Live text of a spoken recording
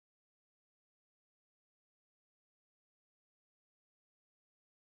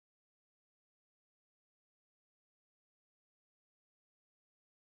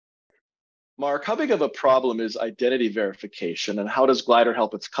Mark, how big of a problem is identity verification, and how does Glider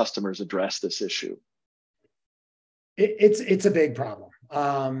help its customers address this issue? It's a big problem.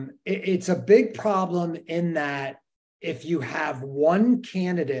 It's a big problem in that if you have one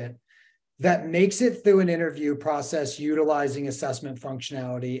candidate that makes it through an interview process utilizing assessment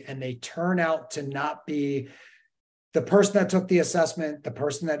functionality, and they turn out to not be the person that took the assessment, the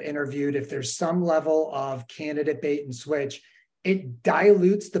person that interviewed, if there's some level of candidate bait and switch, it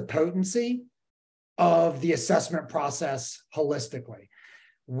dilutes the potency of the assessment process holistically.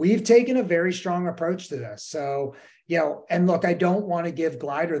 We've taken a very strong approach to this. So, and look, I don't want to give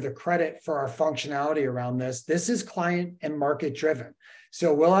Glider the credit for our functionality around this. This is client and market driven.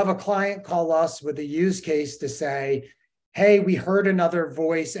 So we'll have a client call us with a use case to say, hey, we heard another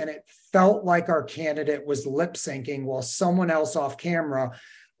voice and it felt like our candidate was lip syncing while someone else off camera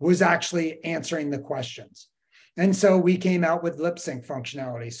was actually answering the questions. And so we came out with lip sync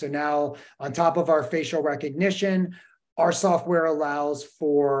functionality. So now on top of our facial recognition, our software allows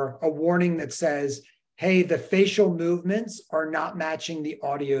for a warning that says, hey, the facial movements are not matching the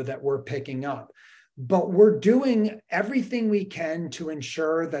audio that we're picking up. But we're doing everything we can to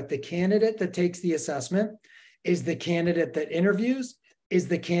ensure that the candidate that takes the assessment is the candidate that interviews, is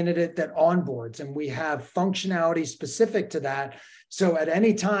the candidate that onboards. And we have functionality specific to that. So at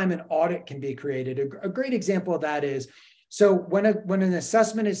any time, an audit can be created. A great example of that is, so when an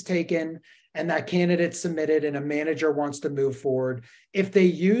assessment is taken and that candidate submitted and a manager wants to move forward, if they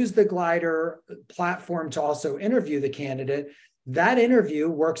use the Glider platform to also interview the candidate, that interview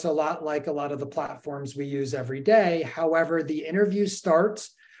works a lot like a lot of the platforms we use every day. However, the interview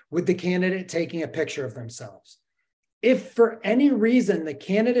starts with the candidate taking a picture of themselves. If for any reason the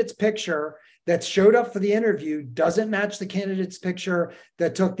candidate's picture that showed up for the interview doesn't match the candidate's picture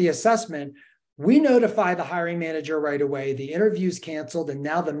that took the assessment, we notify the hiring manager right away. The interview's canceled, and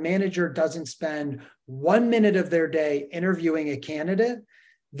now the manager doesn't spend 1 minute of their day interviewing a candidate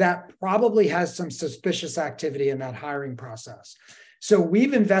that probably has some suspicious activity in that hiring process. So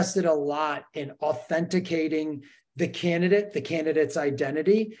we've invested a lot in authenticating the candidate's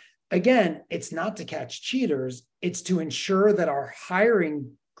identity. Again, it's not to catch cheaters. It's to ensure that our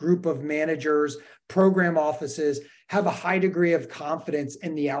hiring group of managers, program offices have a high degree of confidence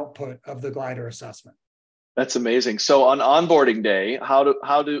in the output of the Glider assessment. That's amazing. So on onboarding day, how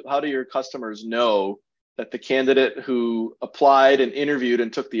do your customers know that the candidate who applied and interviewed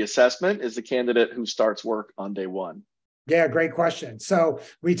and took the assessment is the candidate who starts work on day one? Yeah, great question. So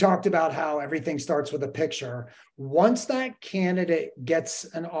we talked about how everything starts with a picture. Once that candidate gets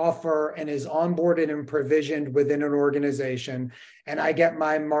an offer and is onboarded and provisioned within an organization, and I get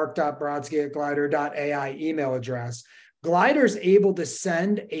my mark.brodsky@glider.ai email address, Glider's able to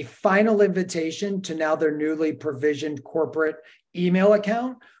send a final invitation to now their newly provisioned corporate email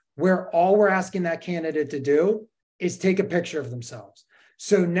account, where all we're asking that candidate to do is take a picture of themselves.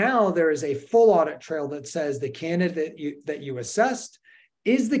 So now there is a full audit trail that says the candidate that you assessed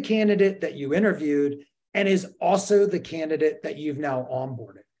is the candidate that you interviewed and is also the candidate that you've now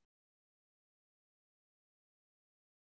onboarded.